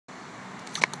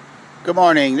Good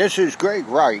morning, this is Greg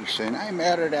Rice, and I'm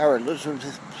out at our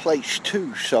Elizabeth Place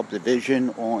 2 subdivision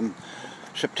on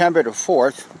September the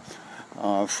 4th,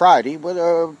 Friday, with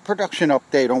a production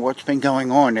update on what's been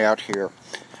going on out here.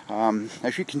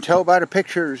 As you can tell by the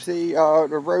pictures, the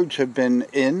roads have been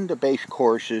in, the base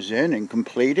course is in and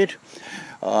completed.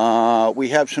 We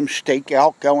have some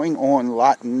stakeout going on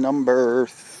lot number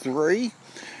 3.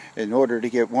 In order to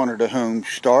get one of the homes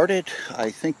started. I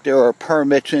think there are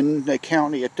permits in the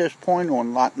county at this point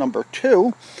on lot number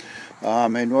 2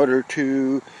 in order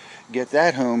to get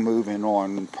that home moving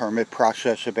on. Permit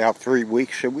process about 3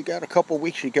 weeks, so we got a couple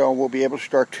weeks ago and we'll be able to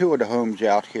start 2 of the homes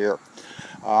out here.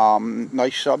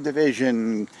 Nice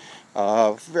subdivision,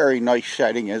 very nice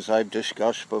setting, as I've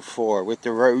discussed before. With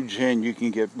the roads in, you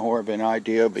can get more of an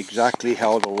idea of exactly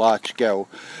how the lots go.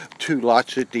 2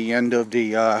 lots at the end of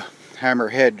the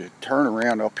Hammerhead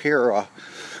turnaround up here.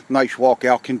 Nice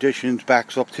walkout conditions,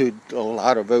 backs up to a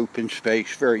lot of open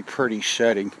space, very pretty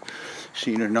setting.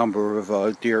 Seen a number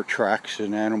of deer tracks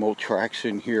and animal tracks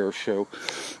in here, so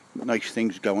nice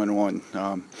things going on.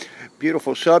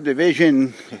 Beautiful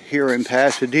subdivision here in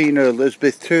Pasadena,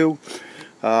 Elizabeth 2.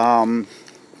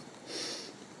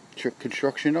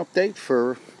 Construction update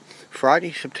for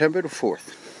Friday, September the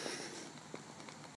 4th.